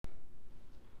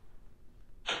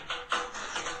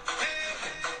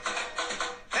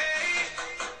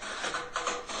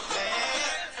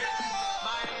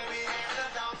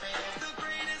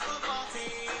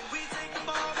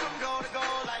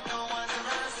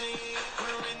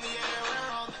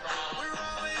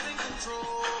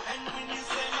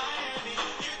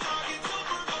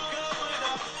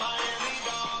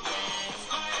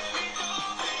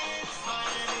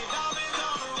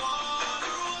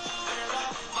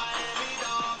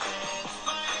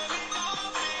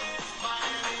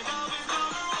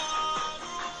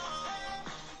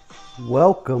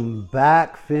Welcome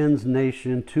back, Fins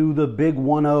Nation, to the Big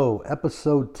 1-0,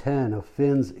 episode 10 of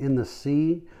Fins in the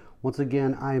Sea. Once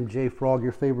again, I am Jay Frog,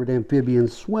 your favorite amphibian,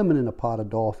 swimming in a pot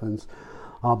of dolphins.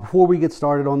 Before we get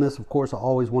started on this, of course, I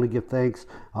always want to give thanks.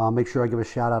 Make sure I give a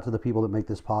shout out to the people that make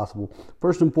this possible.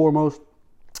 First and foremost,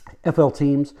 FL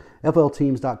Teams,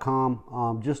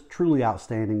 flteams.com. Just truly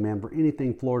outstanding, man. For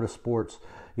anything Florida sports,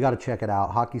 you got to check it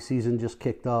out. Hockey season just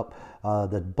kicked up.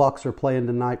 The Bucks are playing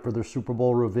tonight for their Super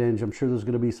Bowl revenge. I'm sure there's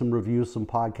going to be some reviews, some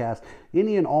podcasts,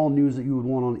 any and all news that you would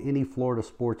want on any Florida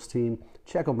sports team.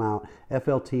 Check them out,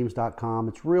 flteams.com.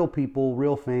 It's real people,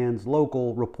 real fans,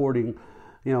 local reporting,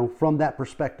 from that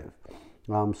perspective.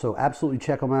 So absolutely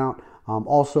check them out.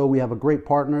 Also, we have a great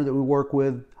partner that we work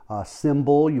with,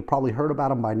 SimBull. You've probably heard about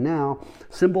them by now.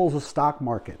 SimBull is a stock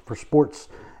market for sports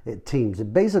teams.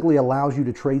 It basically allows you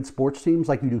to trade sports teams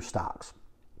like you do stocks.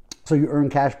 So you earn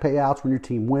cash payouts when your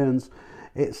team wins.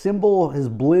 SimBull has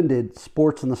blended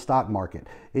sports and the stock market.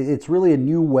 It's really a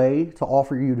new way to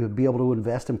offer you to be able to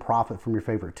invest and profit from your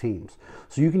favorite teams.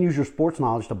 So you can use your sports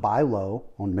knowledge to buy low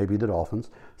on maybe the Dolphins,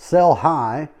 sell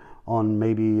high on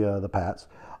maybe the Pats,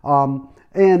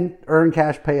 and earn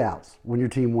cash payouts when your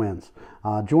team wins.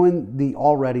 Join the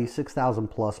already 6,000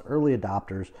 plus early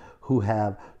adopters who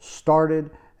have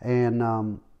started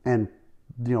and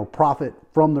profit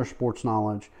from their sports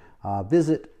knowledge.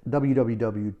 Visit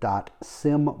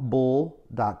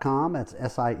www.simbull.com. That's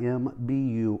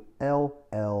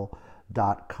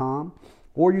SIMBULL.com.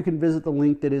 Or you can visit the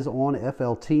link that is on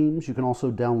FL Teams. You can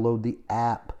also download the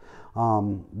app,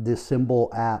 the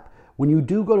SimBull app. When you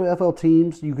do go to FL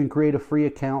Teams, you can create a free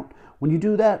account. When you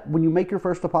do that, when you make your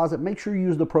first deposit, make sure you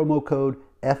use the promo code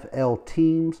FL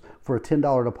Teams for a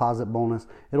 $10 deposit bonus.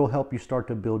 It'll help you start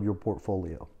to build your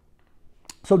portfolio.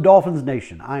 So Dolphins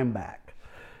Nation, I am back.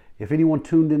 If anyone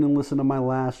tuned in and listened to my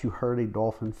last, you heard a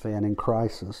Dolphin fan in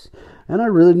crisis. And I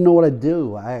really didn't know what I'd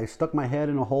do. I stuck my head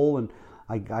in a hole and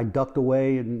I ducked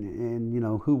away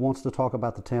and who wants to talk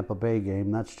about the Tampa Bay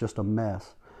game? That's just a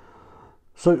mess.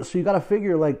 So you got to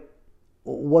figure,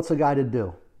 what's a guy to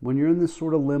do? When you're in this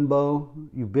sort of limbo,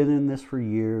 you've been in this for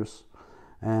years,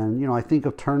 and, I think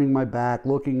of turning my back,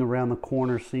 looking around the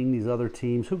corner, seeing these other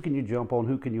teams. Who can you jump on?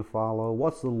 Who can you follow?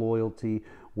 What's the loyalty?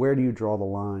 Where do you draw the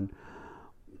line?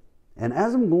 And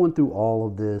as I'm going through all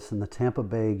of this and the Tampa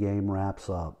Bay game wraps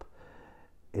up,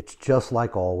 it's just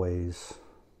like always.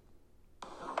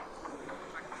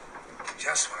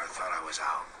 Just when I thought I was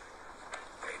out,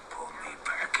 they pulled me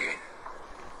back in.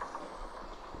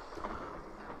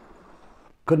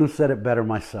 Couldn't have said it better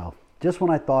myself. Just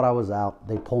when I thought I was out,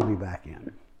 they pulled me back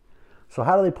in. So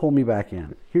how do they pull me back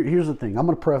in? Here's the thing. I'm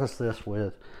going to preface this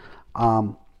with,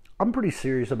 I'm pretty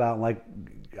serious about,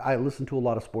 I listen to a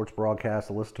lot of sports broadcasts.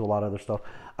 I listen to a lot of other stuff.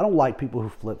 I don't like people who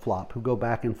flip-flop, who go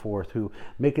back and forth, who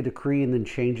make a decree and then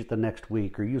change it the next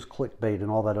week, or use clickbait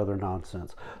and all that other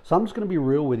nonsense. So I'm just going to be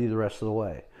real with you the rest of the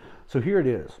way. So here it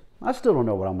is. I still don't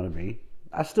know what I'm going to be.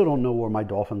 I still don't know where my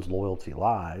Dolphins loyalty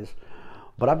lies.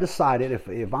 But I've decided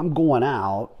if I'm going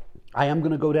out, I am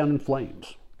going to go down in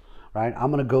flames, right?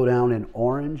 I'm going to go down in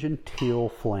orange and teal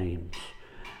flames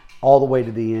all the way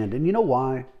to the end. And you know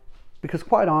why? Because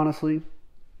quite honestly,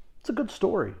 it's a good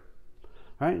story,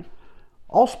 right?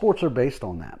 All sports are based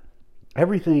on that.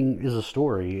 Everything is a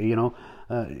story,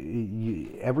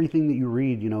 everything that you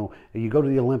read, you go to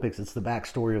the Olympics, it's the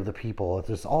backstory of the people. It's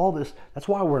just all this. That's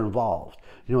why we're involved.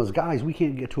 As guys, we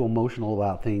can't get too emotional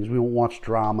about things. We don't watch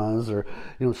dramas or,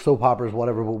 soap operas,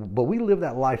 whatever, but we live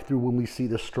that life through when we see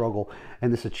this struggle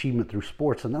and this achievement through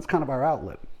sports, and that's kind of our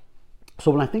outlet.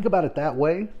 So when I think about it that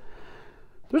way,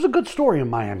 there's a good story in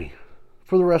Miami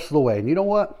for the rest of the way. And you know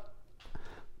what?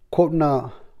 Quoting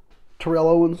Terrell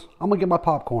Owens, I'm going to get my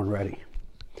popcorn ready.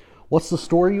 What's the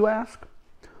story, you ask?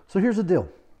 So here's the deal.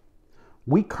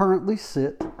 We currently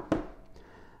sit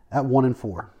at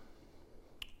 1-4.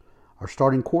 Our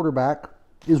starting quarterback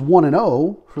is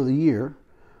 1-0 for the year,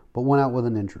 but went out with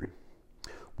an injury.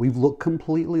 We've looked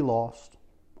completely lost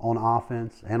on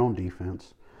offense and on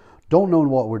defense. Don't know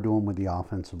what we're doing with the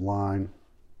offensive line.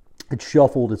 It's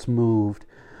shuffled, it's moved.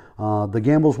 The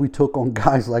gambles we took on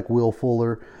guys like Will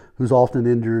Fuller, who's often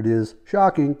injured, is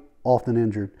shocking, often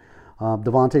injured.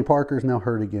 Devontae Parker's now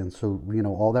hurt again. So,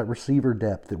 all that receiver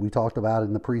depth that we talked about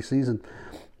in the preseason,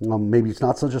 maybe it's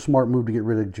not such a smart move to get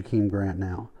rid of Jakeem Grant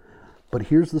now. But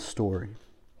here's the story.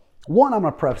 One, I'm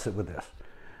going to preface it with this.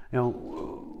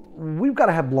 We've got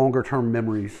to have longer term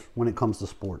memories when it comes to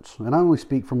sports. And I only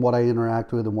speak from what I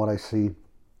interact with and what I see.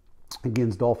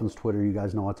 Against Dolphins Twitter, you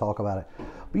guys know I talk about it.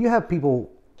 But you have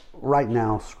people right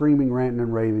now screaming, ranting,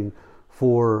 and raving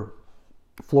for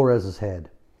Flores' head.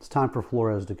 It's time for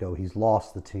Flores to go. He's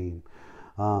lost the team.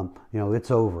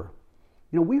 It's over.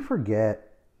 We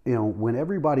forget, when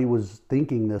everybody was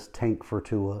thinking this tank for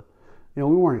Tua, we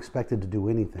weren't expected to do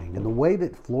anything. And the way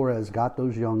that Flores got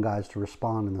those young guys to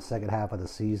respond in the second half of the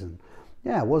season,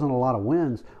 it wasn't a lot of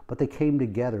wins, but they came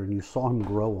together and you saw him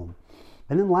grow them.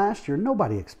 And then last year,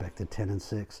 nobody expected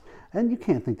 10-6. And you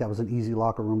can't think that was an easy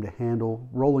locker room to handle.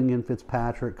 Rolling in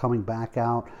Fitzpatrick, coming back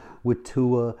out with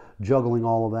Tua, juggling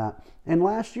all of that. And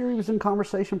last year, he was in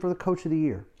conversation for the Coach of the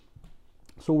Year.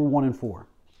 So we're 1-4.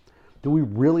 Do we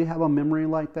really have a memory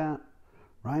like that?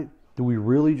 Right? Do we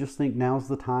really just think now's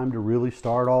the time to really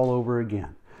start all over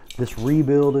again? This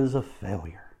rebuild is a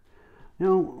failure.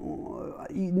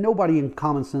 Nobody in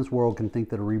common sense world can think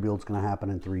that a rebuild's going to happen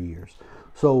in 3 years.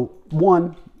 So,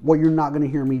 one, what you're not going to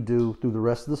hear me do through the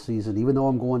rest of the season, even though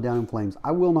I'm going down in flames,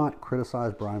 I will not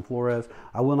criticize Brian Flores.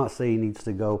 I will not say he needs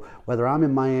to go. Whether I'm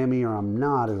in Miami or I'm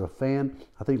not as a fan,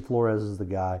 I think Flores is the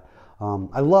guy.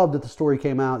 I love that the story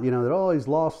came out, that,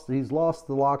 he's lost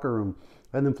the locker room.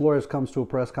 And then Flores comes to a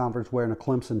press conference wearing a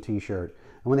Clemson t-shirt.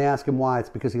 And when they ask him why, it's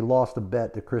because he lost a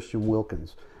bet to Christian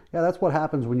Wilkins. Yeah, that's what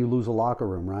happens when you lose a locker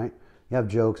room, right? You have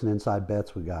jokes and inside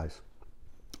bets with guys.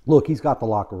 Look, he's got the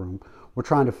locker room. We're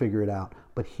trying to figure it out.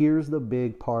 But here's the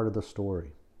big part of the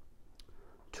story.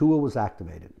 Tua was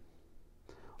activated.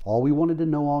 All we wanted to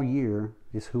know all year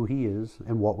is who he is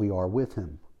and what we are with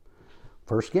him.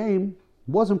 First game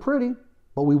wasn't pretty,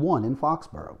 but we won in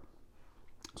Foxborough.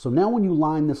 So now when you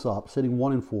line this up, sitting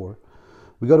 1-4,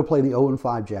 we go to play the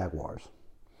 0-5 Jaguars.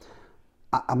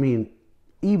 I mean,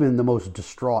 even the most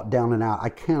distraught, down and out, I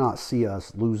cannot see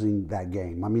us losing that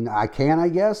game. I mean, I can, I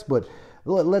guess, but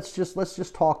let's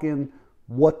just talk in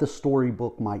what the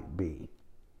storybook might be.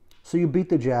 So you beat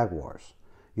the Jaguars.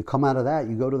 You come out of that,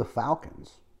 you go to the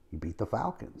Falcons. You beat the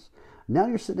Falcons. Now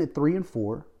you're sitting at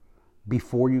 3-4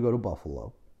 before you go to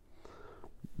Buffalo.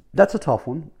 That's a tough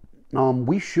one.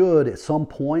 We should at some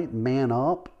point man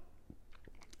up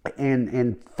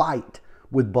and fight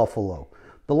with Buffalo.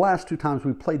 The last two times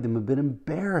we played them have been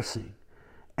embarrassing.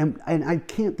 And I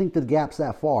can't think the gap's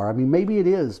that far. I mean, maybe it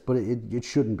is, but it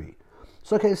shouldn't be.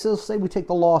 So, okay, so let's say we take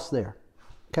the loss there.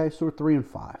 Okay, so we're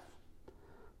 3-5.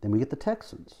 Then we get the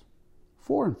Texans,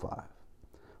 4-5.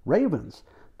 Ravens,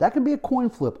 that could be a coin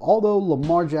flip. Although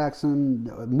Lamar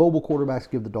Jackson, mobile quarterbacks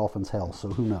give the Dolphins hell, so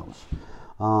who knows?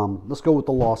 Let's go with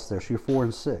the loss there. So you're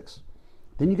 4-6.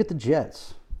 Then you get the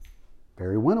Jets,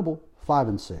 very winnable,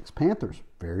 5-6. Panthers,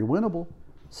 very winnable,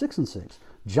 6-6.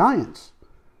 Giants,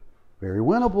 very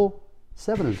winnable,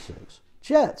 7-6.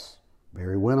 Jets,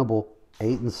 very winnable,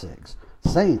 8-6.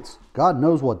 Saints, God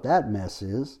knows what that mess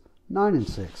is,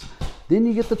 9-6. Then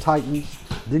you get the Titans.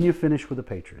 Then you finish with the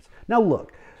Patriots. Now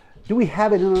look, do we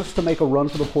have it in us to make a run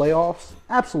for the playoffs?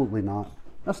 Absolutely not.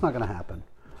 That's not going to happen.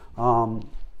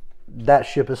 That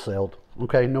ship has sailed,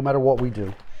 okay, no matter what we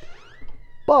do.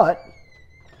 But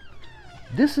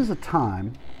this is a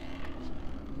time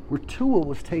where Tua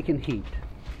was taking heat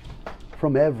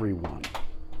from everyone,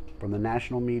 from the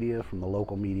national media, from the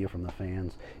local media, from the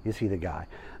fans. Is he the guy?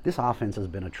 This offense has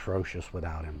been atrocious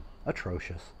without him.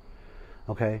 Atrocious.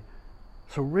 Okay?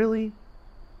 So really,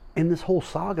 in this whole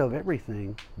saga of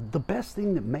everything, the best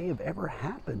thing that may have ever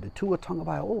happened to Tua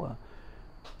Tagovailoa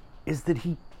is that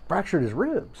he fractured his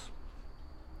ribs.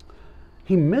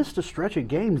 He missed a stretch of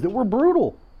games that were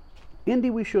brutal. Indy,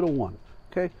 we should have won.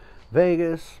 Okay?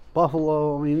 Vegas,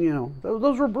 Buffalo, I mean,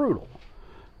 those were brutal.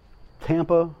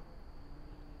 Tampa.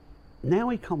 Now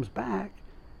he comes back,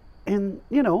 and,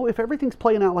 if everything's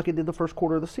playing out like it did the first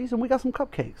quarter of the season, we got some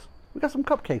cupcakes. We got some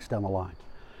cupcakes down the line.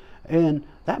 And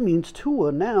that means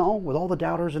Tua now, with all the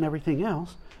doubters and everything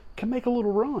else, can make a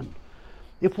little run.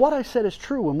 If what I said is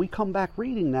true when we come back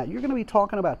reading that, you're going to be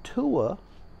talking about Tua,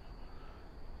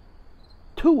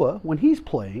 when he's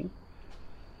playing,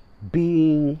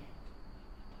 being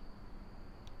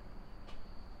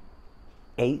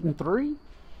 8-3,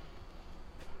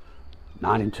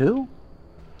 9-2.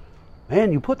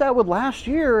 Man, you put that with last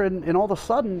year, and all of a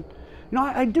sudden,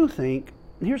 I do think.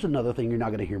 Here's another thing you're not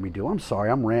going to hear me do. I'm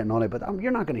sorry, I'm ranting on it, but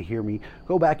you're not going to hear me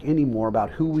go back anymore about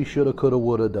who we shoulda, coulda,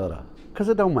 woulda, dulda, because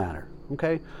it don't matter.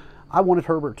 Okay, I wanted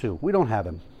Herbert too. We don't have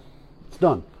him. It's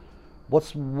done.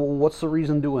 What's the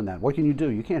reason doing that? What can you do?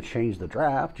 You can't change the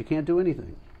draft. You can't do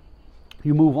anything.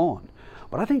 You move on.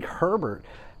 But I think Herbert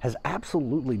has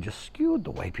absolutely just skewed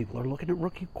the way people are looking at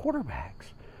rookie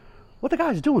quarterbacks. What the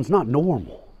guy's doing is not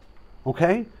normal.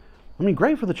 Okay, I mean,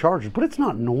 great for the Chargers, but it's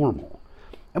not normal.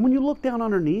 And when you look down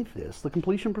underneath this, the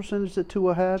completion percentage that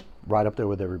Tua had, right up there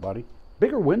with everybody.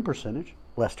 Bigger win percentage,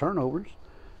 less turnovers.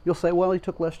 You'll say, well, he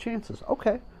took less chances.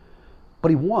 Okay. But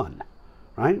he won,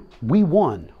 right? We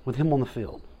won with him on the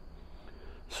field.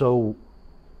 So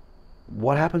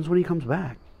what happens when he comes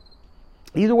back?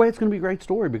 Either way, it's going to be a great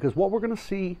story, because what we're going to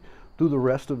see through the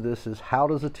rest of this is, how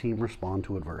does a team respond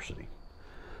to adversity?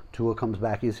 Tua comes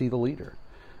back, is he the leader?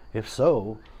 If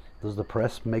so, does the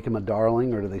press make him a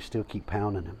darling, or do they still keep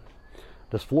pounding him?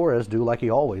 Does Flores do like he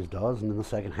always does, and in the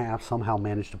second half somehow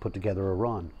manage to put together a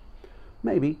run?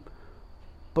 Maybe.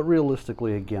 But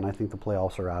realistically, again, I think the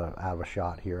playoffs are out of a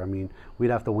shot here. I mean,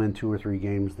 we'd have to win 2 or 3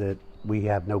 games that we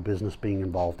have no business being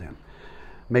involved in.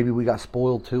 Maybe we got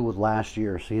spoiled too with last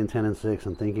year, seeing 10-6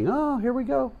 and thinking, oh, here we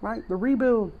go, right? The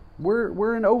rebuild.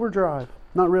 We're in overdrive.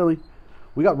 Not really.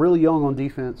 We got really young on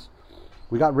defense.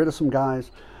 We got rid of some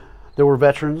guys that were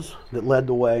veterans that led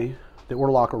the way, that were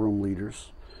locker room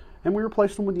leaders. And we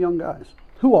replaced them with young guys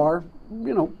who are,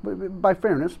 by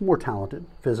fairness, more talented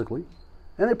physically.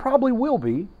 And they probably will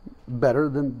be better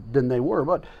than they were.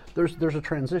 But there's a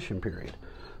transition period.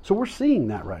 So we're seeing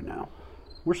that right now.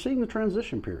 We're seeing the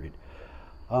transition period.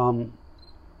 Rome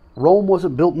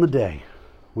wasn't built in a day.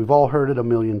 We've all heard it a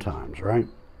million times, right?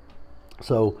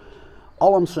 So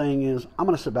all I'm saying is, I'm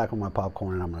going to sit back with my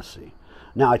popcorn and I'm going to see.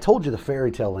 Now, I told you the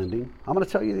fairy tale ending. I'm going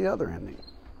to tell you the other ending.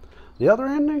 The other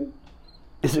ending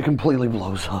is it completely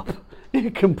blows up.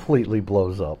 It completely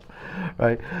blows up,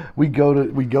 right? We go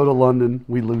to London.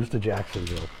 We lose to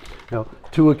Jacksonville.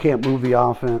 Tua can't move the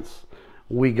offense.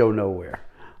 We go nowhere.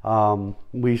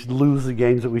 We lose the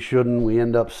games that we shouldn't. We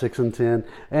end up 6-10,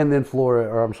 and then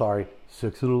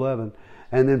 6-11,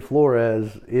 and then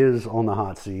Flores is on the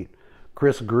hot seat.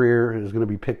 Chris Greer is going to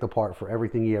be picked apart for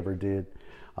everything he ever did.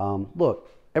 Look,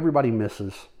 everybody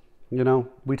misses.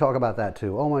 We talk about that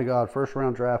too. Oh my God, first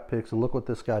round draft picks, and look what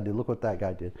this guy did. Look what that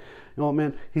guy did. You know what,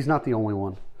 man? He's not the only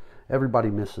one. Everybody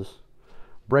misses.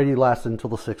 Brady lasted until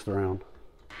the 6th round,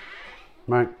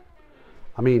 right?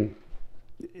 I mean,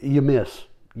 you miss.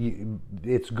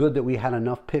 It's good that we had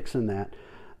enough picks in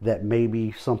that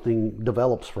maybe something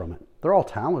develops from it. They're all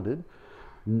talented.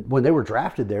 When they were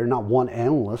drafted there, not one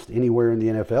analyst anywhere in the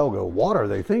NFL go, what are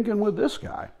they thinking with this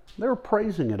guy? They were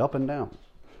praising it up and down.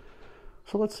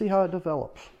 So let's see how it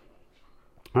develops,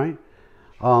 right?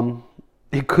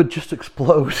 It could just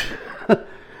explode.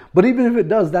 But even if it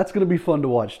does, that's going to be fun to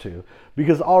watch too.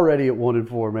 Because already at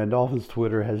 1-4, man, Dolphins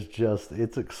Twitter has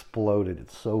it's exploded.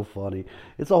 It's so funny.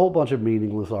 It's a whole bunch of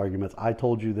meaningless arguments. I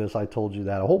told you this, I told you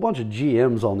that. A whole bunch of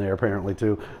GMs on there apparently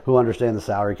too, who understand the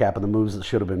salary cap and the moves that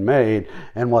should have been made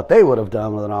and what they would have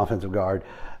done with an offensive guard.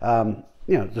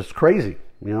 Just crazy.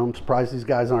 I'm surprised these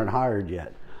guys aren't hired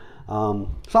yet. So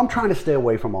I'm trying to stay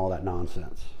away from all that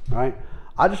nonsense, right?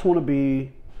 I just want to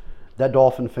be that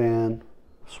Dolphin fan,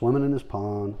 swimming in his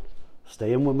pond,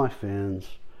 staying with my fins,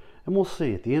 and we'll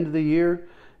see. At the end of the year,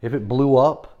 if it blew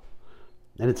up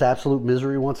and it's absolute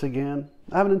misery once again,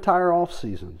 I have an entire off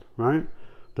season, right,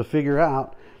 to figure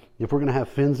out if we're going to have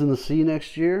fins in the sea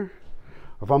next year,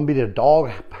 or if I'm going to be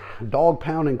a dog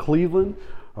pound in Cleveland,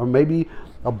 or maybe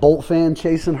a Bolt fan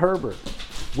chasing Herbert.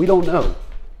 We don't know.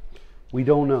 We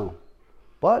don't know.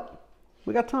 But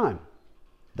we got time.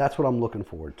 That's what I'm looking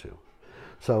forward to.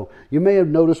 So you may have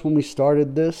noticed when we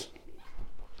started this,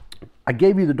 I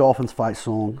gave you the Dolphins fight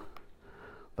song,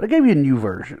 but I gave you a new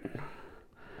version.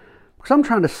 Because I'm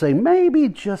trying to say, maybe,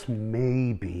 just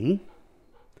maybe,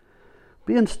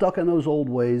 being stuck in those old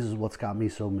ways is what's got me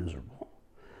so miserable.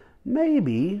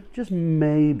 Maybe, just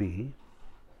maybe,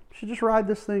 I should just ride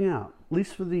this thing out, at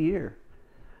least for the year.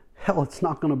 Hell, it's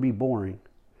not going to be boring.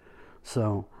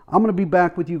 So I'm going to be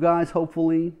back with you guys,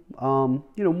 hopefully,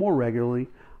 more regularly.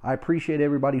 I appreciate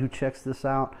everybody who checks this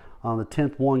out. The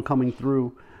 10th one coming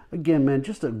through. Again, man,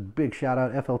 just a big shout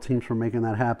out FL Teams for making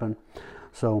that happen.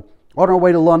 So on our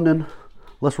way to London,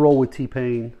 let's roll with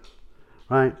T-Pain,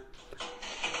 right?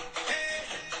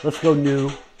 Let's go new.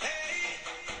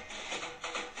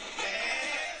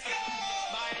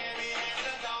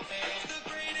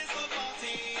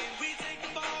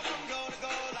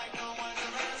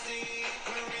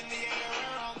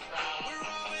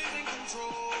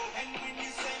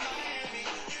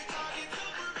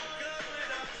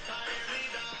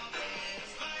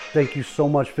 Thank you so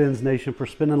much, Fins Nation, for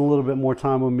spending a little bit more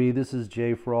time with me. This is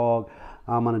Jay Frog.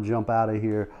 I'm going to jump out of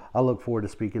here. I look forward to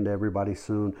speaking to everybody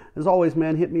soon. As always,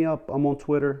 man, hit me up. I'm on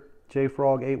Twitter,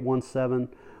 jfrog817.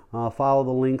 Follow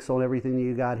the links on everything that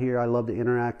you got here. I love to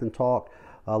interact and talk.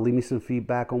 Leave me some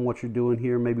feedback on what you're doing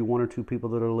here. Maybe 1 or 2 people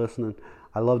that are listening.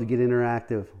 I love to get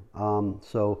interactive,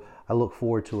 so I look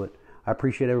forward to it. I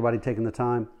appreciate everybody taking the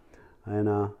time.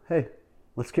 And, hey,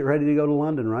 let's get ready to go to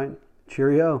London, right?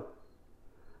 Cheerio.